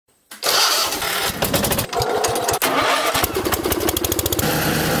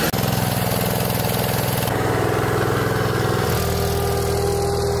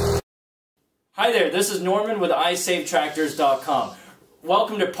Hi there, this is Norman with iSaveTractors.com.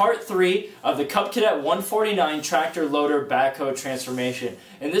 Welcome to part 3 of the Cub Cadet 149 Tractor Loader Backhoe transformation.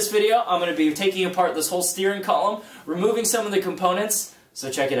 In this video, I'm going to be taking apart this whole steering column, removing some of the components,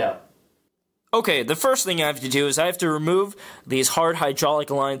 so check it out. Okay, the first thing I have to do is I have to remove these hard hydraulic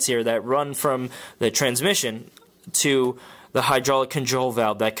lines here that run from the transmission to the hydraulic control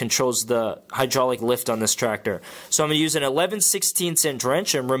valve that controls the hydraulic lift on this tractor. So I'm going to use an 11/16 inch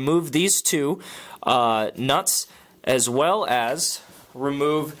wrench and remove these two nuts, as well as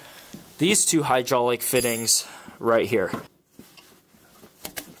remove these two hydraulic fittings right here.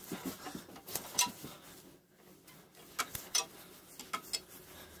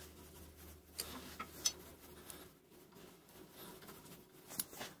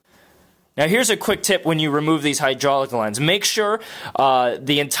 Now here's a quick tip when you remove these hydraulic lines. Make sure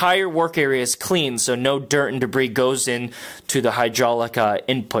the entire work area is clean so no dirt and debris goes into the hydraulic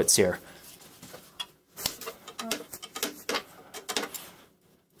inputs here.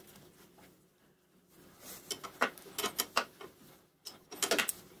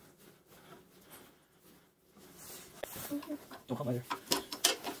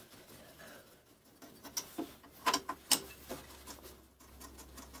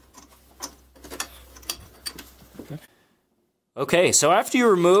 Okay, so after you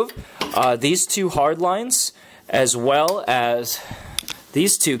remove these two hard lines, as well as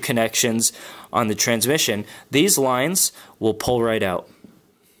these two connections on the transmission, these lines will pull right out.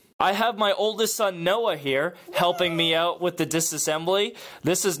 I have my oldest son Noah here helping me out with the disassembly.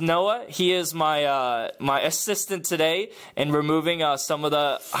 This is Noah. He is my my assistant today in removing some of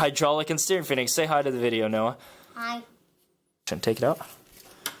the hydraulic and steering fittings. Say hi to the video, Noah. Hi. Take it out.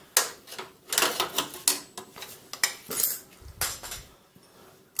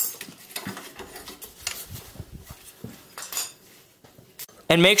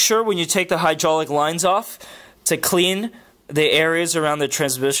 And make sure when you take the hydraulic lines off to clean the areas around the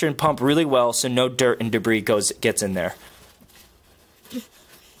transmission pump really well so no dirt and debris gets in there. Do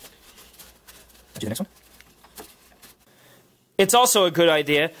the next one. It's also a good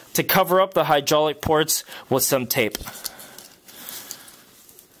idea to cover up the hydraulic ports with some tape.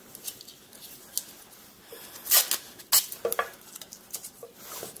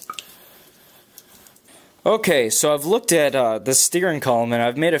 Okay, so I've looked at the steering column and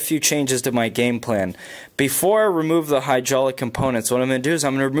I've made a few changes to my game plan. Before I remove the hydraulic components, what I'm going to do is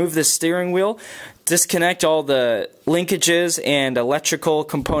I'm going to remove the steering wheel, disconnect all the linkages and electrical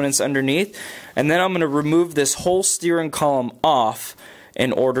components underneath, and then I'm going to remove this whole steering column off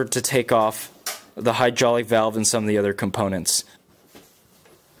in order to take off the hydraulic valve and some of the other components.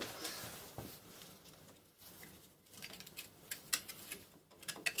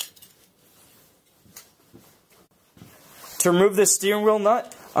 To remove the steering wheel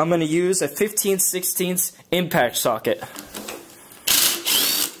nut, I'm going to use a 15/16 impact socket.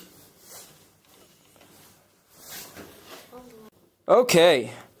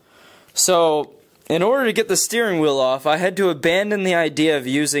 Okay, so in order to get the steering wheel off, I had to abandon the idea of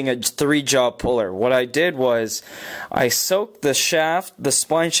using a 3-jaw puller. What I did was I soaked the shaft, the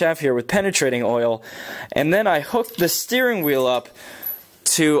spline shaft here, with penetrating oil, and then I hooked the steering wheel up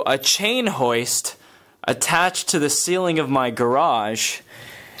to a chain hoist attached to the ceiling of my garage,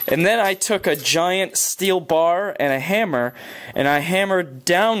 and then I took a giant steel bar and a hammer and I hammered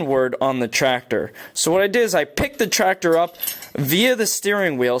downward on the tractor. So what I did is I picked the tractor up via the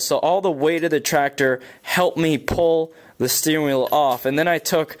steering wheel, so all the weight of the tractor helped me pull the steering wheel off, and then I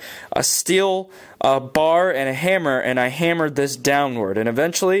took a steel bar and a hammer and I hammered this downward, and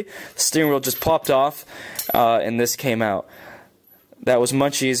eventually the steering wheel just popped off and this came out. That was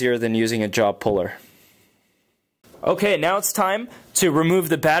much easier than using a jaw puller. Okay, now it's time to remove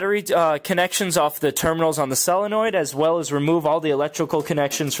the battery connections off the terminals on the solenoid, as well as remove all the electrical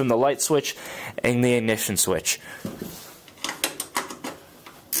connections from the light switch and the ignition switch.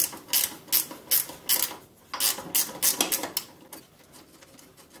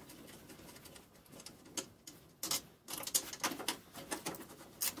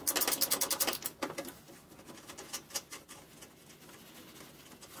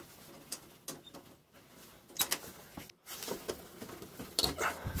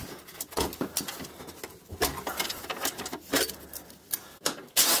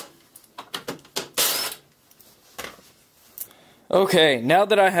 Okay, now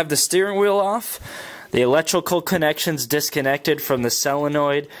that I have the steering wheel off, the electrical connections disconnected from the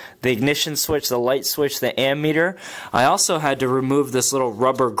solenoid, the ignition switch, the light switch, the ammeter, I also had to remove this little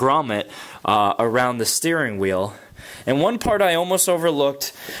rubber grommet around the steering wheel. And one part I almost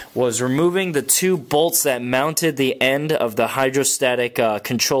overlooked was removing the 2 bolts that mounted the end of the hydrostatic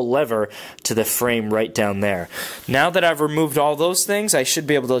control lever to the frame right down there. Now that I've removed all those things, I should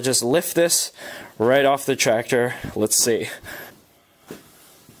be able to just lift this right off the tractor. Let's see.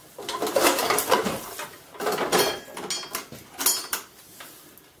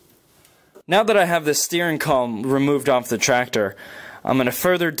 Now that I have the steering column removed off the tractor, I'm going to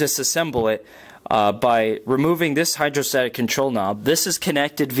further disassemble it by removing this hydrostatic control knob. This is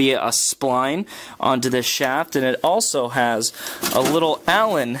connected via a spline onto the shaft, and it also has a little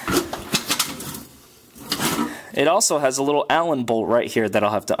Allen. It also has a little Allen bolt right here that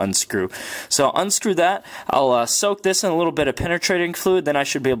I'll have to unscrew. So I'll unscrew that. I'll soak this in a little bit of penetrating fluid, then I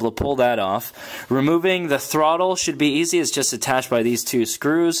should be able to pull that off. Removing the throttle should be easy. It's just attached by these 2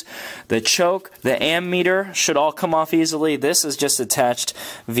 screws. The choke, the ammeter should all come off easily. This is just attached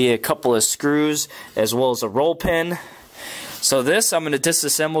via a couple of screws as well as a roll pin. So this I'm going to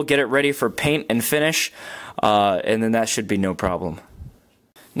disassemble, get it ready for paint and finish, and then that should be no problem.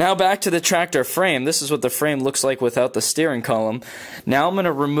 Now back to the tractor frame. This is what the frame looks like without the steering column. Now I'm going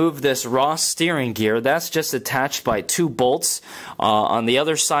to remove this raw steering gear. That's just attached by 2 bolts on the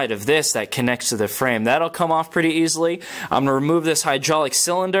other side of this that connects to the frame. That'll come off pretty easily. I'm going to remove this hydraulic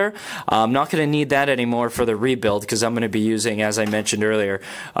cylinder. I'm not going to need that anymore for the rebuild because I'm going to be using, as I mentioned earlier,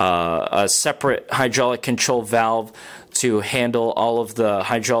 a separate hydraulic control valve to handle all of the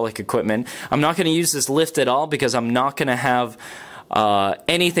hydraulic equipment. I'm not going to use this lift at all because I'm not going to have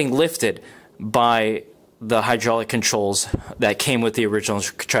anything lifted by the hydraulic controls that came with the original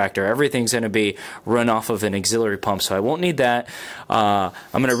tractor. Everything's going to be run off of an auxiliary pump, so I won't need that. I'm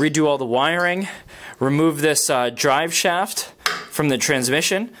going to redo all the wiring, remove this drive shaft from the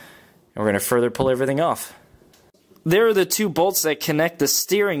transmission, and we're going to further pull everything off. There are the 2 bolts that connect the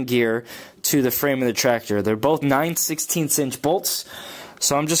steering gear to the frame of the tractor. They're both 9/16" bolts,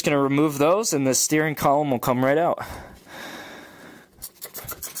 so I'm just going to remove those and the steering column will come right out.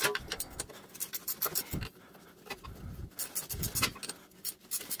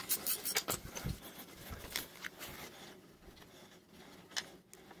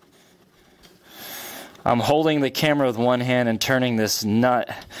 I'm holding the camera with one hand and turning this nut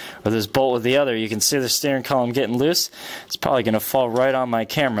or this bolt with the other. You can see the steering column getting loose. It's probably going to fall right on my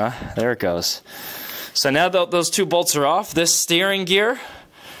camera. There it goes. So now that those 2 bolts are off, this steering gear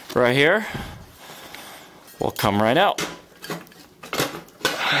right here will come right out.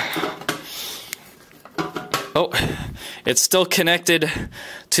 Oh, it's still connected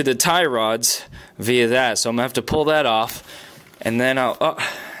to the tie rods via that, so I'm going to have to pull that off, and then I'll...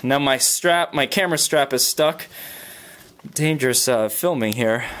 Now my camera strap is stuck. Dangerous filming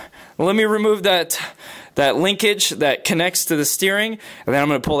here. Well, let me remove that linkage that connects to the steering, and then I'm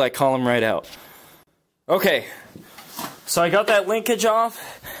going to pull that column right out. Okay, so I got that linkage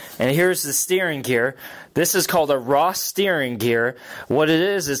off, and here's the steering gear. This is called a raw steering gear. What it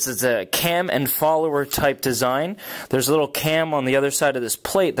is it's a cam and follower type design. There's a little cam on the other side of this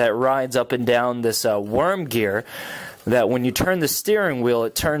plate that rides up and down this worm gear, that when you turn the steering wheel,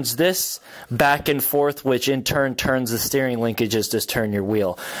 it turns this back and forth, which in turn turns the steering linkages to turn your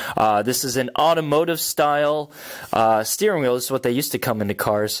wheel. This is an automotive style steering wheel. This is what they used to come into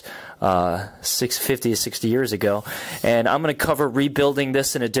cars 50 to 60 years ago. And I'm going to cover rebuilding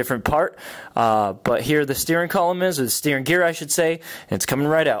this in a different part. But here the steering column is, or the steering gear I should say, and it's coming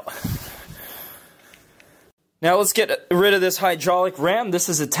right out. Now let's get rid of this hydraulic ram. This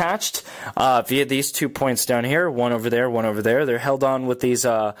is attached via these 2 points down here, one over there, one over there. They're held on with these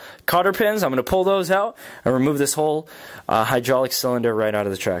cotter pins. I'm going to pull those out and remove this whole hydraulic cylinder right out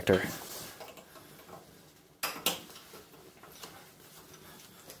of the tractor.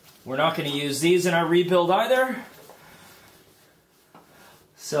 We're not going to use these in our rebuild either.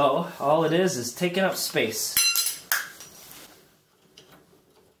 So all it is taking up space.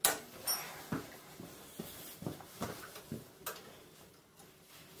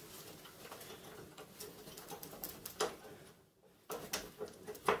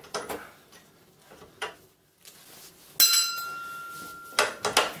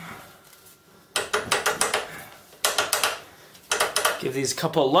 Give these a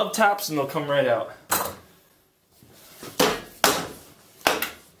couple of love taps and they'll come right out.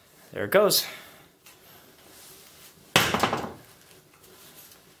 There it goes.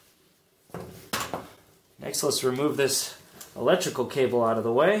 Next, let's remove this electrical cable out of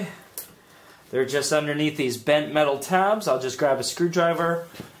the way. They're just underneath these bent metal tabs. I'll just grab a screwdriver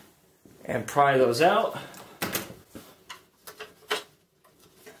and pry those out.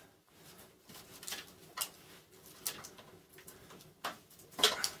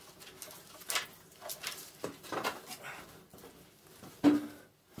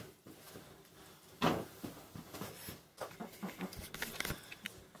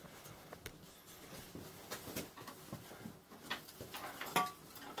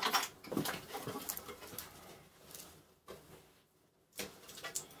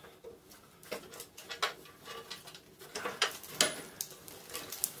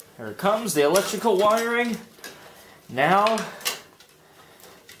 Here it comes, the electrical wiring. Now,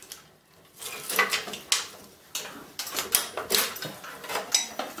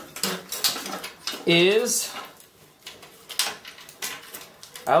 is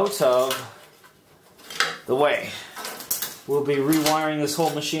out of the way. We'll be rewiring this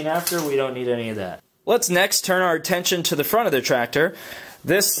whole machine after. We don't need any of that. Let's next turn our attention to the front of the tractor.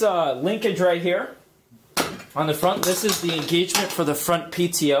 This linkage right here on the front, this is the engagement for the front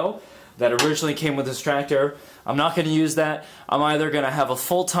PTO that originally came with this tractor. I'm not going to use that. I'm either going to have a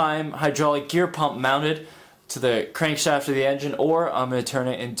full-time hydraulic gear pump mounted to the crankshaft of the engine, or I'm going to turn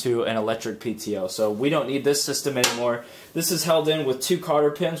it into an electric PTO. So we don't need this system anymore. This is held in with 2 cotter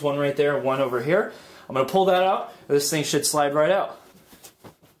pins, one right there, one over here. I'm going to pull that out. This thing should slide right out.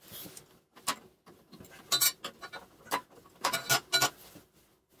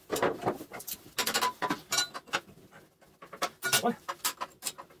 What?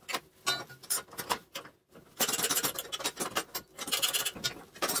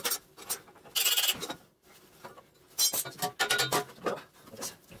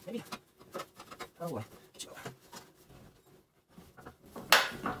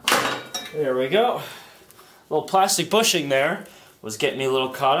 There we go. Little plastic bushing there was getting me a little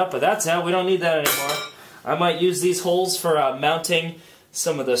caught up, but that's out. We don't need that anymore. I might use these holes for mounting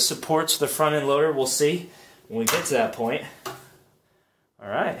some of the supports to the front end loader. We'll see when we get to that point.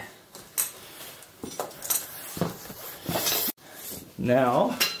 Alright.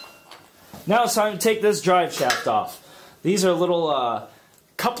 Now it's time to take this drive shaft off. These are little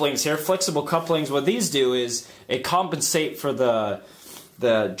couplings here, flexible couplings. What these do is it compensate for the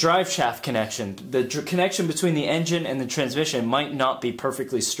drive shaft connection. The connection between the engine and the transmission might not be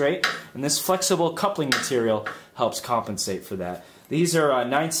perfectly straight, and this flexible coupling material helps compensate for that. These are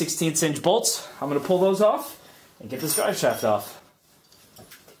 9/16 inch bolts. I'm going to pull those off and get this drive shaft off.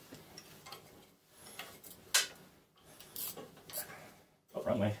 Oh,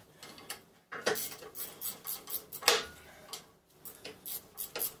 wrong way.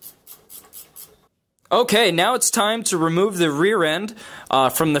 Okay, now it's time to remove the rear end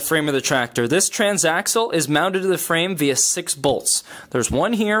from the frame of the tractor. This transaxle is mounted to the frame via 6 bolts. There's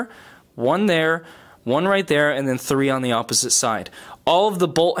one here, one there, one right there, and then 3 on the opposite side. All of the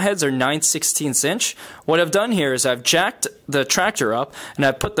bolt heads are 9/16 inch. What I've done here is I've jacked the tractor up, and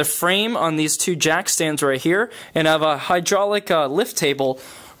I've put the frame on these 2 jack stands right here, and I have a hydraulic lift table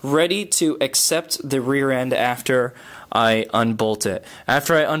ready to accept the rear end after I unbolt it.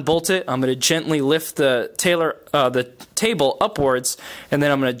 After I unbolt it, I'm going to gently lift the table upwards, and then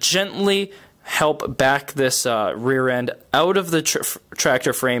I'm going to gently help back this rear end out of the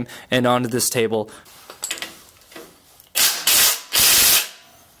tractor frame and onto this table.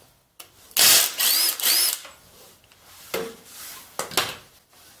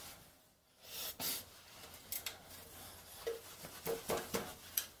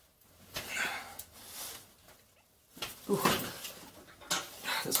 Ooh.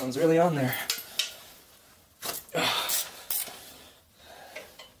 This one's really on there. Let's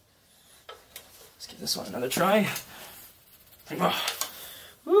give this one another try.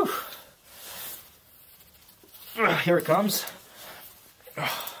 Woo. Here it comes.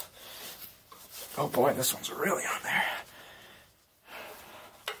 Oh boy, this one's really on there.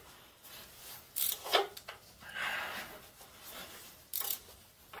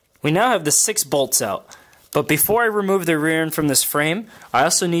 We now have the 6 bolts out. But before I remove the rear end from this frame, I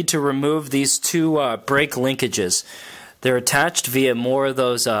also need to remove these 2 brake linkages. They're attached via more of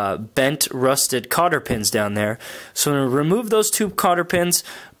those bent, rusted cotter pins down there. So I'm going to remove those 2 cotter pins,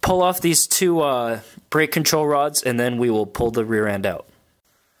 pull off these 2 brake control rods, and then we will pull the rear end out.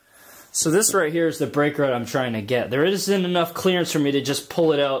 So this right here is the brake rod I'm trying to get. There isn't enough clearance for me to just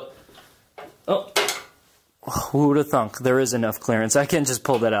pull it out. Oh, who would have thunk? There is enough clearance. I can just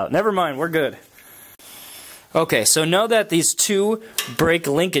pull that out. Never mind, we're good. Okay, so now that these 2 brake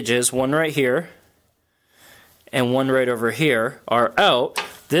linkages, one right here and one right over here, are out,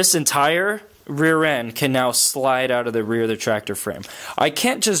 this entire rear end can now slide out of the rear of the tractor frame. I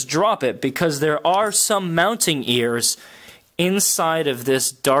can't just drop it because there are some mounting ears inside of this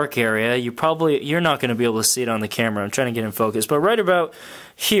dark area. You're not going to be able to see it on the camera. I'm trying to get in focus, but right about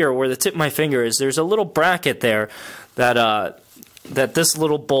here where the tip of my finger is, there's a little bracket there that this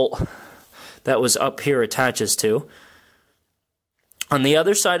little bolt that was up here attaches to. On the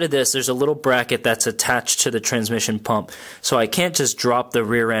other side of this, there's a little bracket that's attached to the transmission pump. So I can't just drop the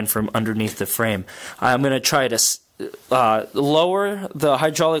rear end from underneath the frame. I'm going to try to lower the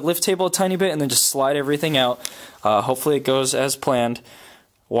hydraulic lift table a tiny bit and then just slide everything out. Hopefully it goes as planned.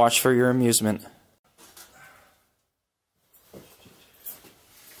 Watch for your amusement.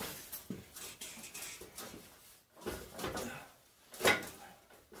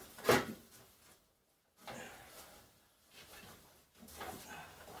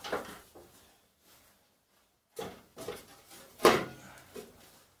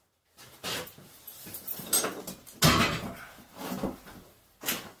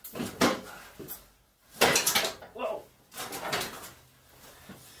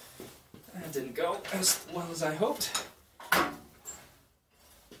 That didn't go as well as I hoped.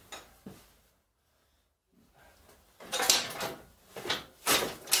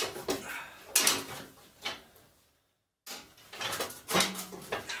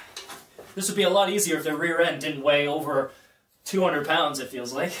 This would be a lot easier if the rear end didn't weigh over 200 pounds, it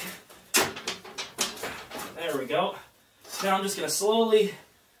feels like. There we go. Now I'm just going to slowly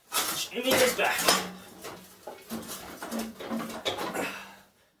shimmy this back.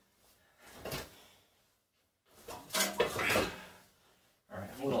 Alright,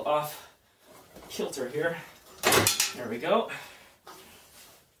 I'm a little off kilter here. There we go.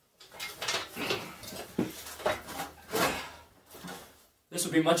 This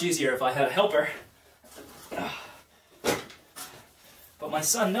would be much easier if I had a helper. But my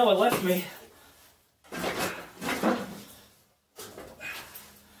son Noah left me.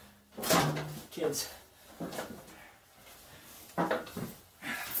 Kids.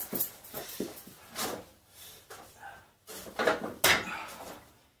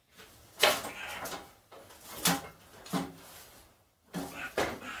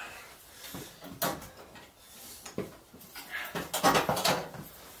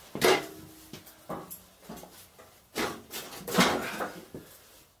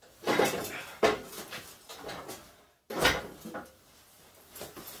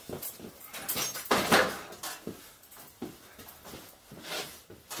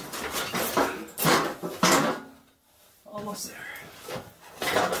 Almost there.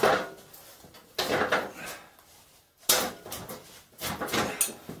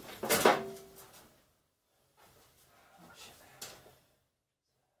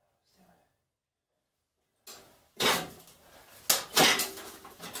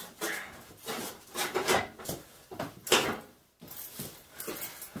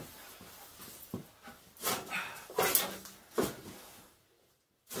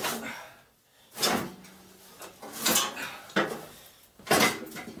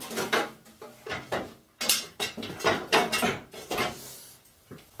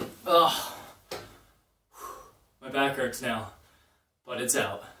 Ugh. My back hurts now, but it's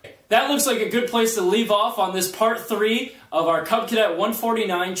out. That looks like a good place to leave off on this part 3 of our Cub Cadet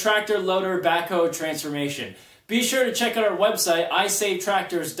 149 Tractor Loader Backhoe transformation. Be sure to check out our website,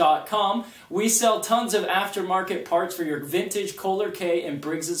 iSaveTractors.com. We sell tons of aftermarket parts for your vintage Kohler K and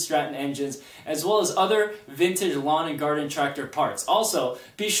Briggs & Stratton engines, as well as other vintage lawn and garden tractor parts. Also,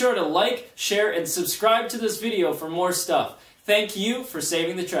 be sure to like, share, and subscribe to this video for more stuff. Thank you for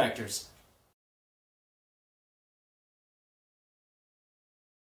saving the tractors.